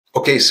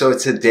Okay, so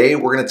today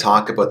we're going to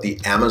talk about the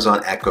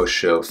Amazon Echo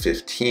Show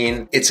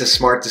 15. It's a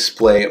smart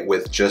display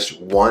with just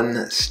one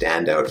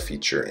standout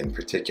feature in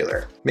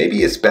particular.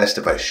 Maybe it's best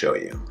if I show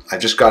you. I've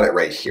just got it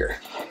right here.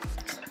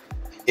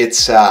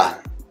 It's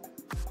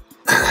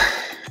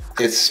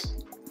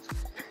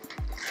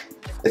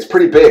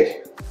pretty big.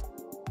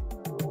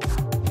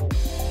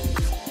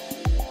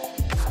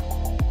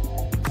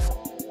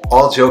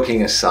 All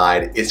joking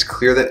aside, it's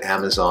clear that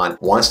Amazon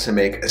wants to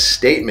make a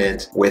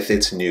statement with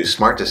its new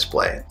smart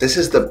display. This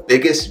is the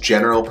biggest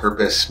general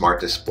purpose smart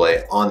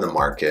display on the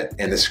market,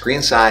 and the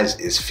screen size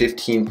is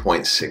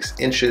 15.6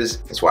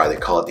 inches. That's why they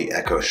call it the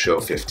Echo Show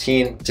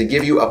 15. To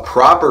give you a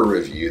proper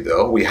review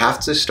though, we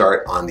have to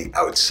start on the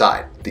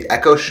outside. The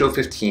Echo Show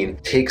 15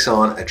 takes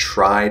on a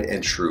tried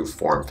and true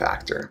form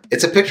factor.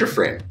 It's a picture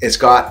frame. It's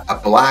got a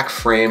black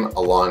frame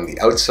along the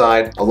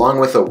outside,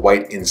 along with a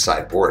white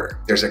inside border.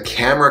 There's a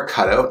camera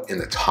cutout in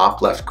the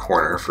top left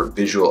corner for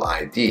visual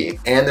ID,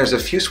 and there's a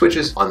few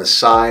switches on the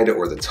side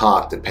or the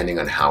top depending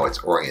on how it's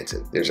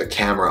oriented. There's a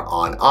camera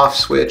on-off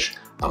switch,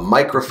 a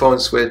microphone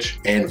switch,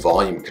 and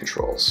volume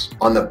controls.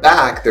 On the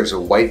back, there's a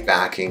white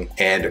backing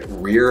and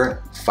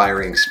rear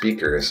firing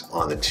speakers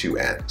on the two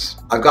ends.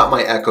 I've got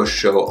my Echo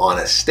Show on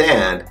a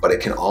stand, but it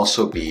can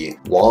also be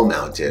wall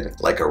mounted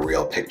like a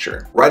real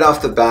picture. Right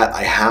off the bat,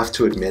 I have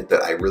to admit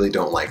that I really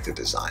don't like the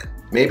design.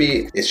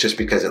 Maybe it's just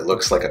because it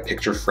looks like a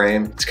picture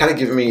frame. It's kind of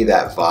giving me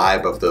that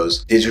vibe of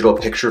those digital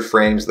picture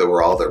frames that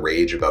were all the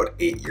rage about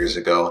 8 years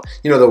ago.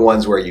 You know, the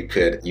ones where you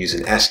could use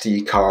an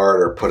SD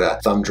card or put a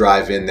thumb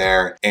drive in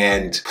there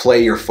and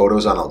play your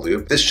photos on a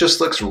loop. This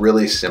just looks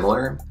really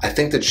similar. I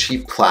think the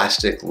cheap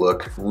plastic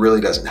look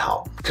really doesn't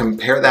help.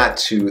 Compare that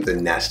to the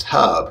Nest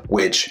Hub,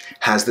 which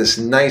has this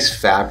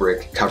nice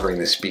fabric covering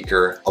the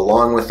speaker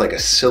along with like a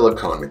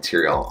silicone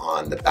material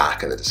on the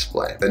back of the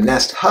display. The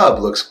Nest Hub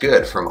looks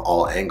good from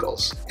all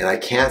angles. And I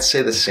can't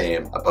say the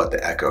same about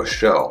the Echo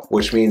Show,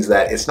 which means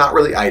that it's not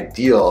really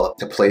ideal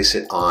to place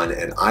it on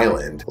an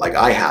island like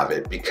I have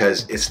it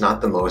because it's not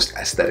the most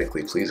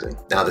aesthetically pleasing.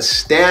 Now, the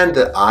stand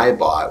that I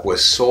bought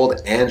was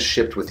sold and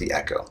shipped with the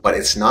Echo, but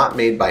it's not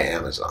made by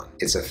Amazon.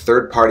 It's a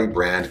third-party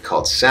brand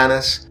called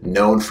Sanus,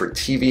 known for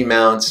TV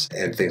mounts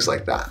and things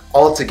like that.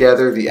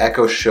 Altogether, the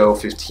Echo Show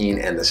 15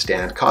 and the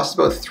stand cost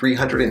about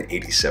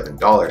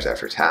 $387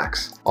 after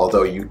tax,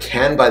 although you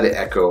can buy the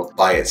Echo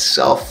by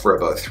itself for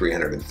about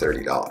 $330.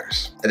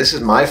 This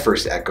is my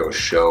first Echo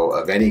Show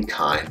of any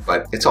kind,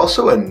 but it's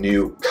also a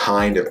new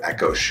kind of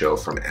Echo Show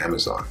from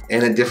Amazon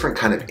and a different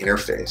kind of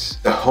interface.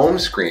 The home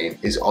screen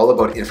is all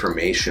about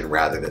information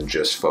rather than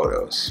just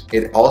photos.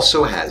 It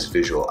also has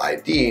visual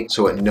ID,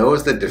 so it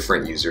knows the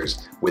different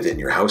users within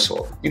your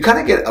household. You kind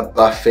of get a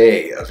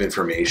buffet of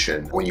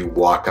information when you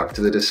walk up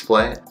to the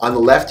display. On the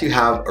left, you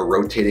have a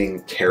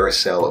rotating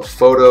carousel of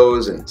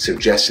photos and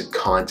suggested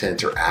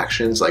content or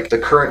actions like the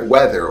current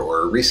weather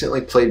or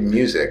recently played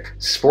music,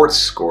 sports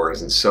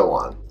scores, and so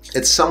on.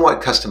 It's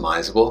somewhat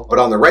customizable, but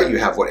on the right you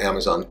have what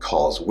Amazon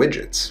calls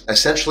widgets,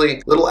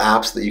 essentially little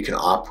apps that you can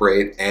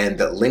operate and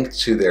that link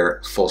to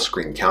their full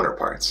screen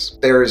counterparts.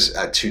 There's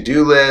a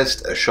to-do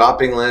list, a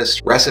shopping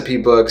list, recipe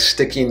books,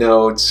 sticky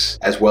notes,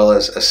 as well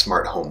as a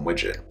smart home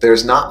widget.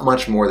 There's not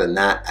much more than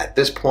that at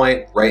this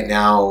point. Right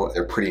now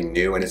they're pretty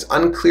new and it's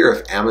unclear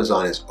if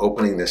Amazon is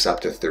opening this up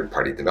to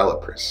third-party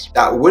developers.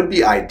 That would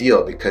be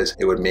ideal because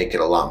it would make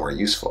it a lot more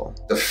useful.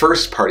 The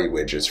first-party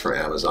widgets from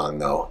Amazon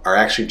though are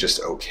actually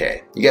just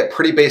okay. You get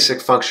pretty basic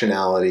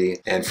functionality,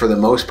 and for the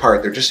most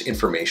part, they're just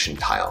information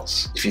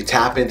tiles. If you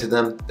tap into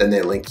them, then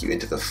they link you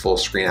into the full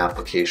screen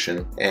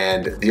application.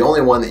 And the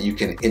only one that you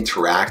can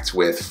interact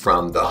with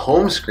from the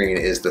home screen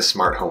is the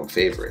smart home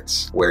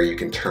favorites, where you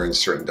can turn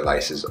certain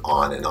devices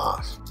on and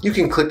off. You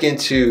can click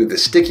into the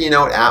Sticky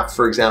Note app,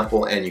 for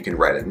example, and you can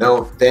write a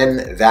note.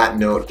 Then that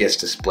note gets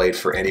displayed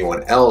for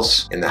anyone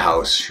else in the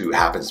house who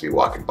happens to be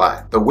walking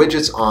by. The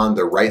widgets on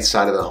the right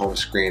side of the home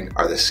screen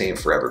are the same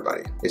for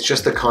everybody. It's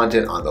just the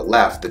content on the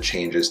left that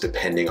changes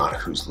depending on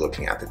who's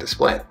looking at the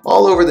display.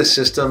 All over the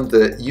system,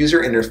 the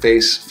user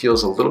interface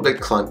feels a little bit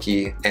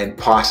clunky and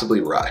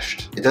possibly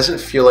rushed. It doesn't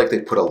feel like they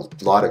put a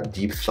lot of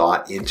deep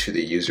thought into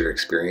the user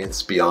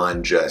experience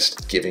beyond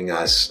just giving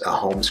us a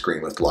home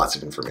screen with lots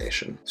of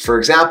information. For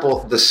example,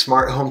 the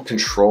Smart Home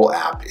Control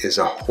app is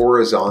a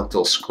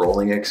horizontal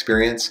scrolling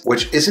experience,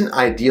 which isn't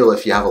ideal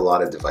if you have a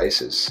lot of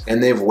devices.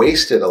 And they've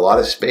wasted a lot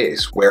of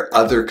space where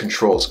other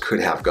controls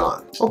could have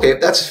gone. Okay,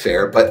 that's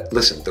fair, but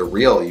listen, the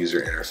real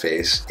user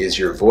interface is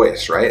your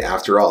voice, right?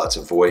 After all, it's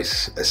a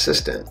voice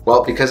assistant.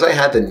 Well, because I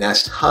had the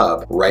Nest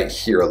Hub right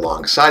here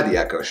alongside the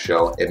Echo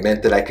Show, it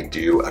meant that I could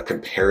do a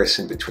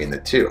comparison between the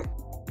two.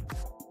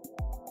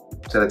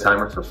 Set a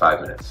timer for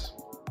 5 minutes.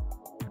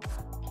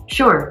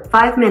 Sure,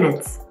 5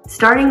 minutes.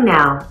 Starting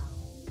now.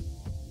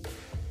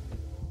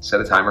 Set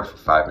a timer for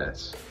 5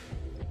 minutes.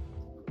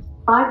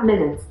 5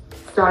 minutes.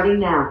 Starting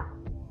now.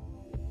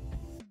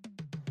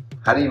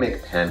 How do you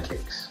make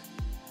pancakes?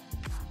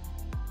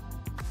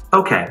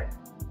 Okay.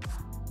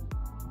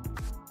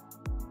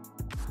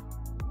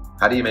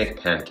 How do you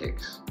make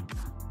pancakes?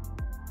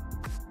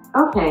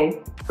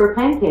 Okay, for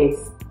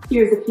pancakes,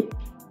 here's a few.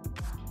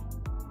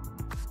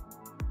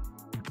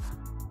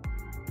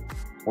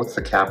 What's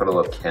the capital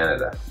of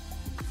Canada?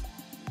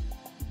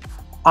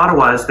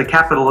 Ottawa is the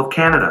capital of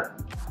Canada.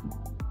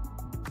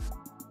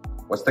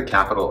 What's the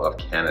capital of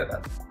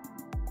Canada?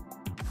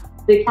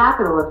 The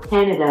capital of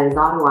Canada is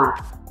Ottawa.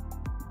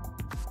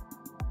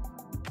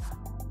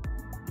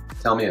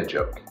 Tell me a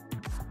joke.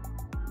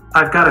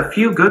 I've got a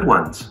few good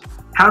ones.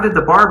 How did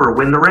the barber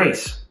win the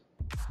race?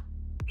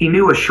 He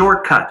knew a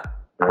shortcut.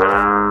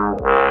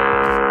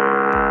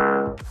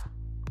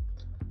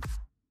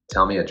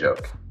 Tell me a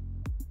joke.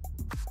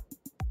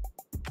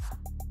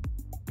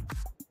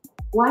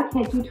 Why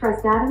can't you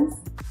trust atoms?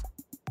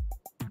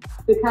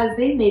 Because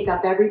they make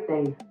up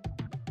everything.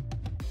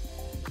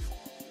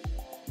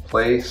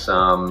 Play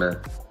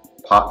some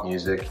pop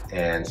music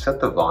and set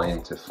the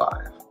volume to 5.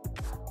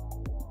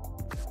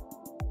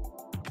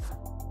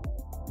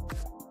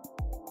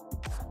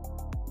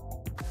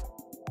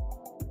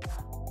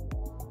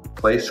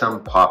 Play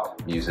some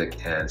pop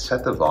music and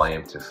set the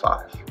volume to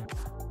 5.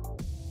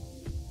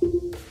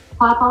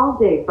 Pop all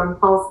day from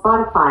Paul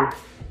Spotify.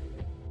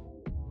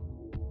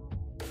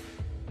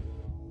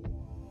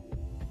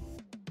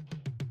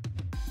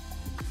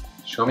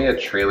 Show me a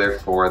trailer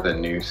for the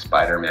new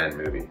Spider-Man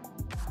movie.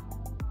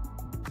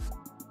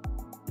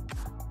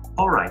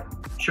 Alright,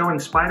 showing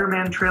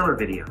Spider-Man trailer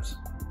videos.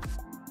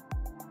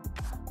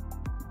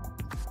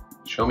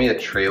 Show me a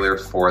trailer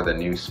for the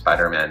new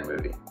Spider-Man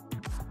movie.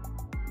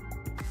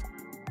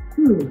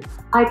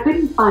 I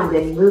couldn't find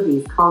any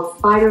movies called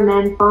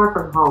Spider-Man Far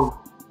From Home.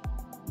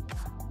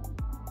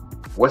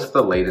 What's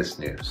the latest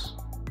news?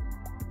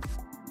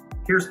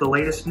 Here's the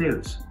latest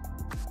news.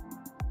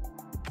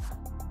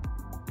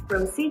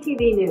 From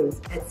CTV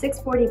News at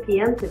 6:40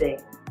 p.m. today.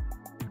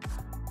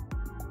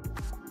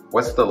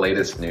 What's the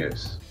latest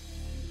news?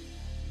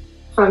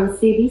 From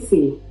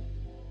CBC.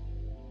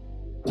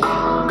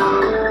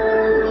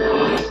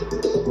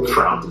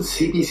 From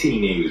CBC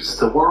News,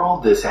 The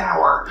World This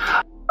Hour.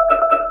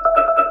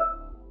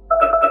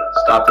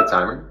 Stop the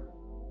timer.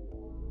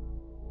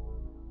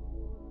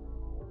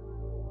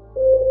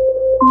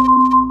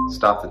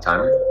 Stop the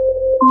timer.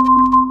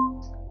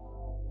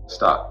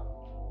 Stop.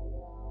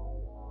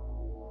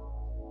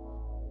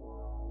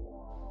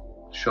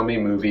 Show me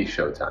movie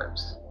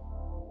showtimes.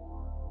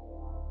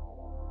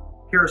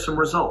 Here are some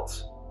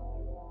results.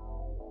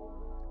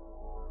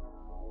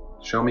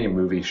 Show me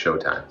movie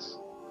showtimes.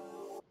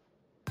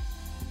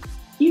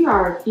 Here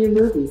are a few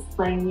movies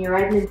playing near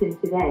Edmonton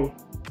today.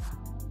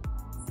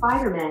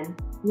 Spider-Man,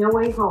 No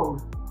Way Home.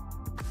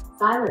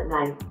 Silent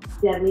Night,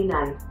 Deadly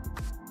Night.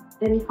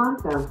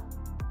 Encanto.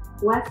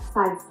 West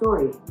Side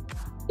Story.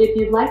 If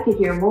you'd like to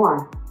hear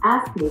more,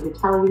 ask me to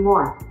tell you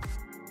more.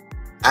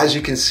 As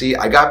you can see,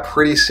 I got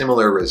pretty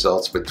similar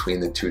results between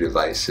the two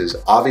devices.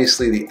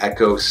 Obviously, the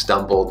Echo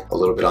stumbled a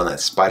little bit on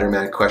that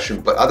Spider-Man question,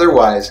 but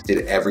otherwise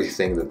did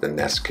everything that the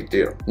Nest could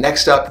do.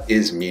 Next up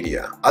is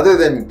media. Other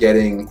than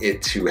getting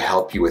it to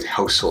help you with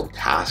household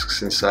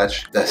tasks and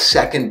such, the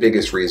second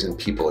biggest reason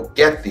people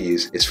get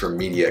these is for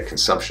media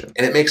consumption.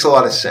 And it makes a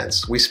lot of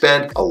sense. We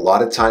spend a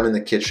lot of time in the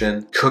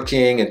kitchen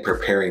cooking and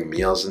preparing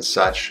meals and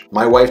such.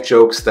 My wife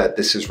jokes that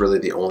this is really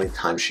the only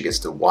time she gets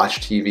to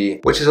watch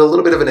TV, which is a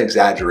little bit of an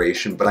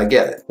exaggeration, but I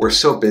get it. We're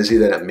so busy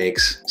that it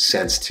makes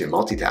sense to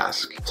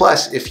multitask.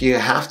 Plus, if you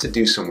have to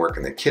do some work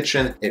in the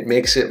kitchen, it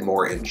makes it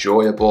more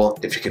enjoyable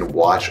if you can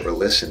watch or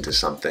listen to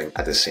something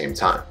at the same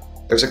time.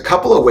 There's a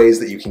couple of ways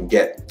that you can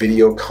get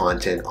video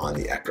content on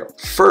the Echo.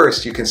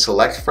 First, you can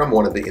select from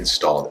one of the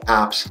installed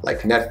apps like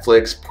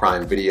Netflix,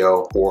 Prime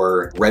Video,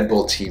 or Red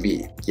Bull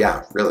TV.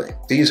 Yeah, really.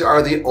 These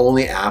are the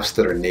only apps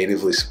that are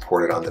natively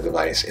supported on the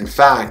device. In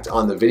fact,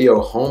 on the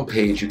video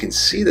homepage, you can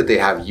see that they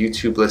have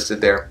YouTube listed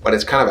there, but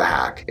it's kind of a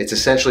hack. It's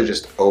essentially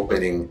just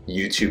opening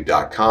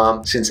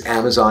youtube.com, since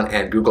Amazon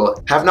and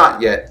Google have not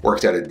yet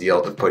worked out a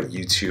deal to put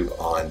YouTube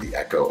on the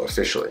Echo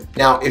officially.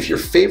 Now, if your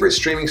favorite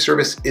streaming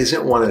service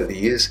isn't one of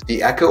these,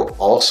 the Echo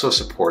also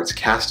supports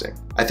casting.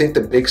 I think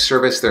the big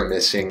service they're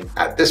missing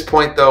at this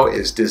point though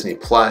is Disney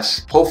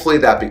Plus. Hopefully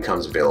that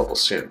becomes available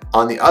soon.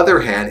 On the other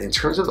hand, in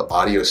terms of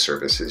audio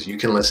services, you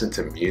can listen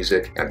to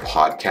music and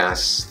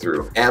podcasts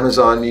through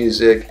Amazon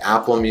Music,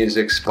 Apple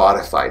Music,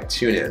 Spotify,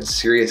 TuneIn,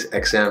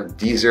 SiriusXM,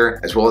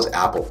 Deezer, as well as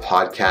Apple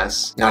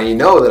Podcasts. Now you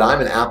know that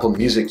I'm an Apple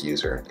Music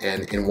user,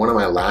 and in one of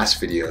my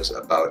last videos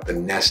about the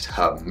Nest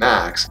Hub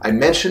Max, I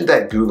mentioned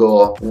that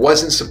Google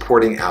wasn't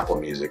supporting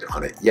Apple Music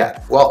on it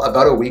yet. Well,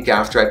 about a week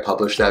after I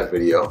published that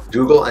video,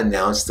 Google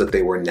announced that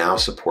they were now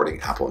supporting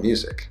Apple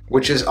Music,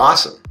 which is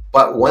awesome.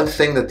 But one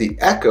thing that the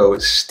Echo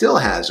still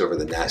has over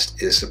the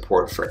Nest is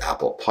support for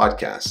Apple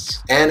Podcasts.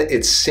 And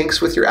it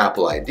syncs with your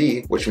Apple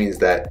ID, which means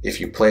that if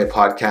you play a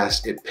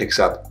podcast, it picks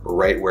up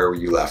right where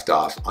you left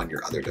off on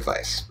your other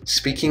device.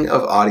 Speaking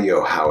of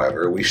audio,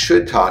 however, we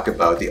should talk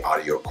about the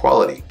audio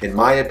quality. In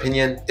my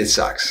opinion, it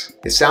sucks.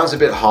 It sounds a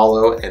bit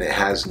hollow and it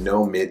has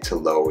no mid to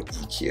low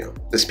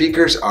EQ. The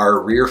speakers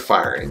are rear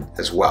firing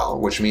as well,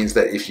 which means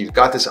that if you've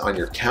got this on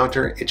your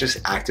counter, it just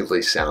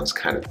actively sounds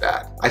kind of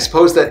bad. I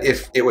suppose that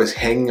if it was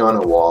hanging on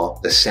a wall,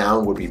 the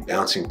sound would be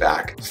bouncing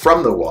back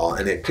from the wall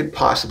and it could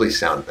possibly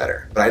sound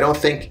better, but I don't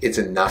think it's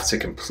enough to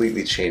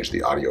completely change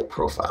the audio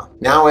profile.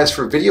 Now, as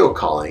for video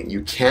calling,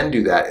 you can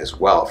do that as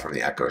well from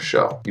the Echo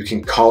Show. You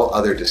can call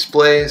other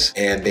displays,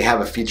 and they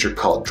have a feature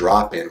called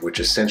drop-in,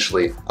 which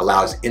essentially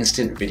allows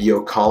instant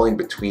video calling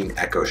between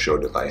Echo Show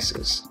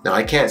devices. Now,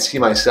 I can't see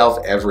myself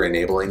ever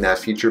enabling that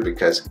feature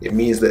because it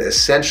means that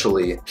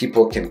essentially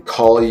people can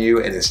call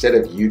you, and instead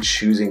of you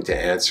choosing to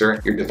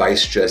answer, your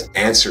device just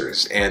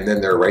answers and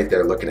then they're right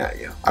there looking at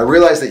you. I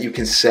realize that you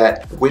can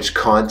set which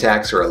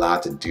contacts are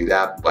allowed to do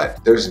that,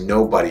 but there's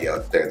nobody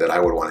out there that I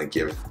would want to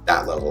give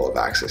that level of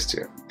access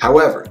to.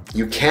 However,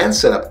 you can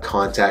set up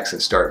contacts and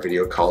start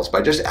video calls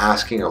by just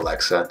asking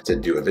Alexa to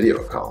do a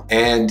video call.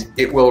 And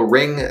it will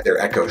ring their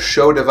Echo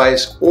Show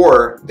device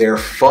or their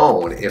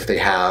phone if they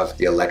have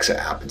the Alexa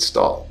app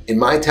installed. In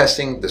my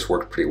testing, this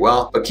worked pretty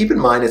well, but keep in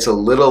mind it's a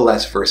little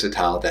less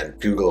versatile than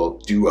Google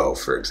Duo,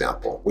 for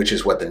example, which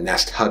is what the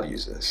Nest Hub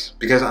uses.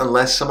 Because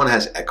unless someone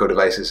has Echo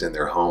devices in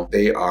their home,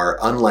 they are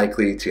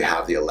unlikely to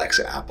have the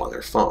Alexa app on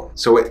their phone.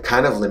 So it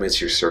kind of limits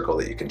your circle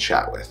that you can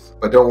chat with.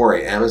 But don't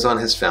worry, Amazon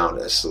has found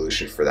a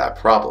solution for that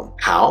problem.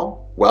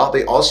 How? Well,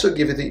 they also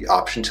give you the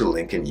option to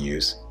link and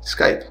use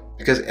Skype,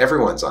 because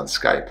everyone's on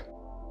Skype.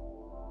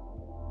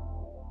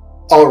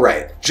 All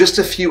right, just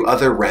a few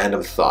other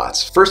random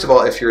thoughts. First of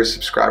all, if you're a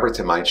subscriber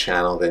to my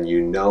channel, then you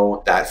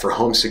know that for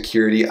home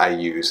security, I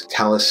use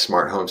Telus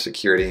Smart Home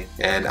Security,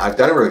 and I've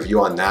done a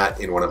review on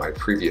that in one of my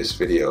previous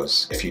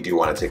videos, if you do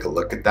want to take a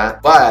look at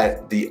that.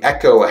 But the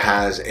Echo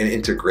has an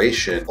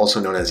integration, also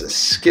known as a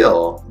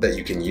skill, that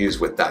you can use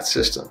with that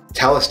system.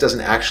 Telus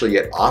doesn't actually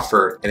yet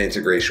offer an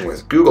integration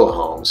with Google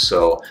Home,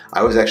 so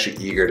I was actually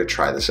eager to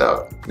try this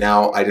out.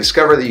 Now, I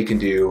discovered that you can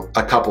do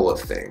a couple of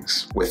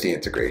things with the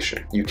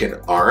integration. You can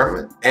arm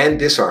and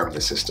disarm the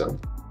system.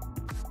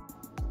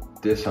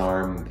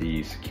 Disarm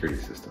the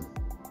security system.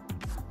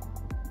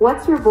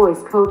 What's your voice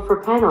code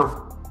for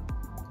panel?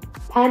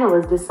 Panel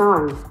is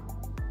disarmed.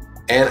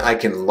 And I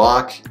can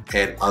lock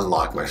and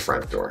unlock my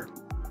front door.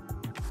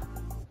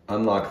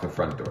 Unlock the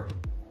front door.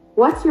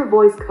 What's your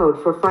voice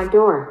code for front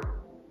door?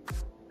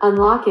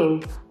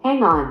 Unlocking.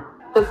 Hang on.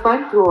 The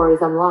front door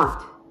is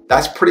unlocked.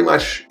 That's pretty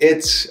much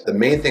it. The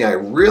main thing I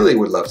really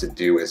would love to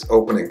do is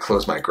open and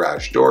close my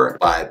garage door,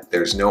 but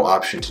there's no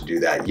option to do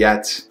that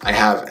yet. I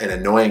have an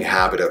annoying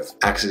habit of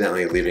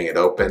accidentally leaving it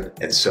open,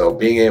 and so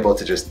being able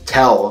to just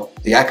tell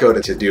the Echo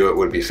to do it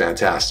would be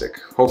fantastic.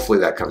 Hopefully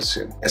that comes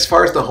soon. As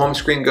far as the home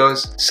screen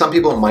goes, some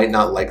people might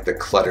not like the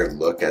cluttered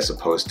look as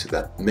opposed to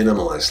the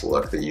minimalist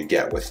look that you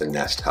get with the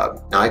Nest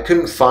Hub. Now, I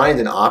couldn't find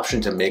an option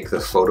to make the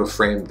photo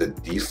frame the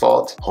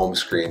default home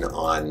screen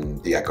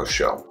on the Echo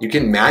Show. You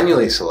can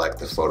manually select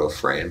the photo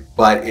frame,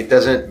 but it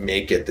doesn't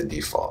make it the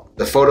default.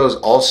 The photos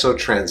also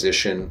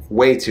transition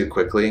way too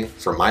quickly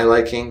for my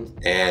liking,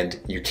 and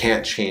you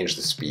can't change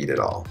the speed at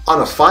all.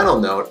 On a final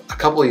note, a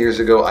couple of years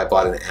ago, I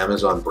bought an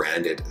Amazon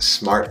branded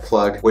smart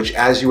plug, which,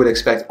 as you would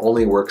expect,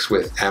 only works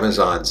with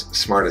Amazon's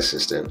Smart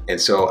Assistant.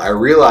 And so I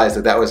realized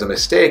that that was a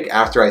mistake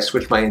after I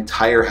switched my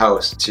entire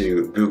house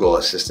to Google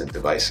Assistant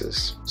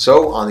devices.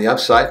 So on the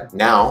upside,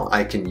 now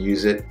I can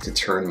use it to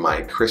turn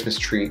my Christmas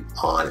tree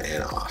on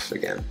and off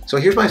again. So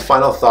here's my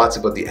final thoughts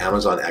about the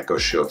Amazon Echo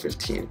Show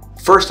 15.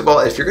 First of all,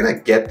 if you're gonna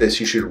get this,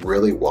 you should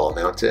really wall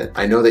mount it.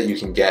 I know that you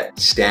can get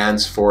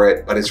stands for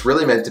it, but it's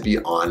really meant to be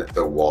on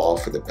the wall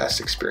for the best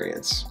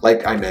experience.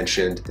 Like I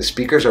mentioned, the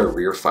speakers are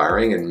rear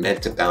firing and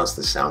meant to bounce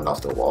the sound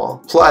off the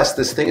wall. Plus,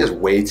 this thing is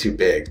way too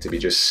big to be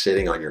just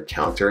sitting on your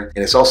counter,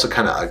 and it's also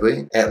kind of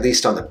ugly, at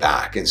least on the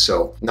back, and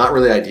so not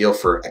really ideal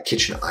for a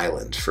kitchen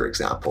island, for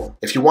example.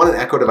 If you want an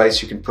Echo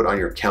device you can put on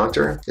your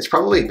counter, it's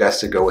probably best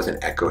to go with an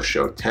Echo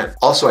Show 10.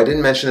 Also, I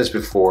didn't mention this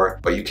before,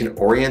 but you can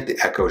orient the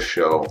Echo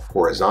Show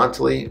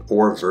horizontally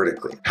or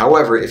vertically.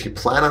 However, if you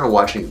plan on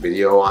watching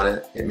video on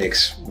it, it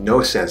makes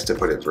no sense to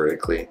put it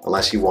vertically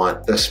unless you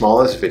want the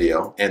smallest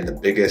video and the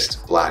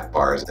biggest black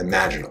bars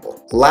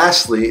imaginable.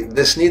 Lastly,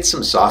 this needs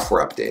some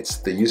software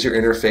updates. The user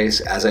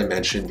interface, as I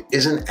mentioned,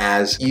 isn't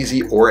as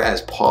easy or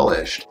as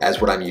polished as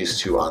what I'm used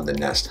to on the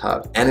Nest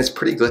Hub, and it's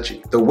pretty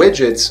glitchy. The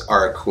widgets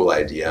are a cool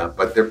idea,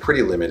 but they're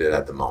pretty limited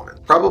at the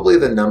moment. Probably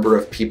the number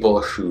of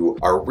people who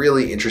are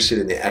really interested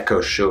in the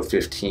Echo Show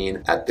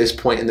 15 at this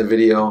point in the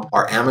video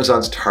are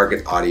Amazon's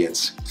target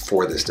audience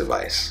for this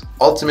device.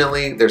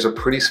 Ultimately, there's a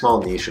pretty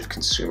small niche of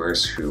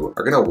consumers who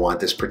are gonna want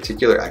this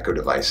particular Echo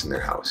device in their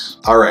house.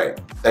 All right,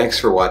 thanks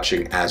for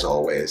watching as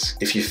always.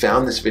 If you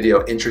found this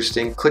video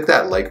interesting, click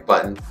that like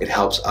button. It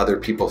helps other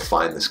people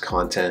find this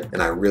content,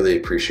 and I really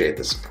appreciate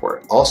the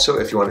support. Also,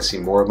 if you want to see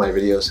more of my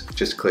videos,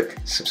 just click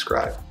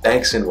subscribe.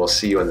 Thanks, and we'll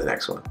see you in the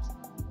next one.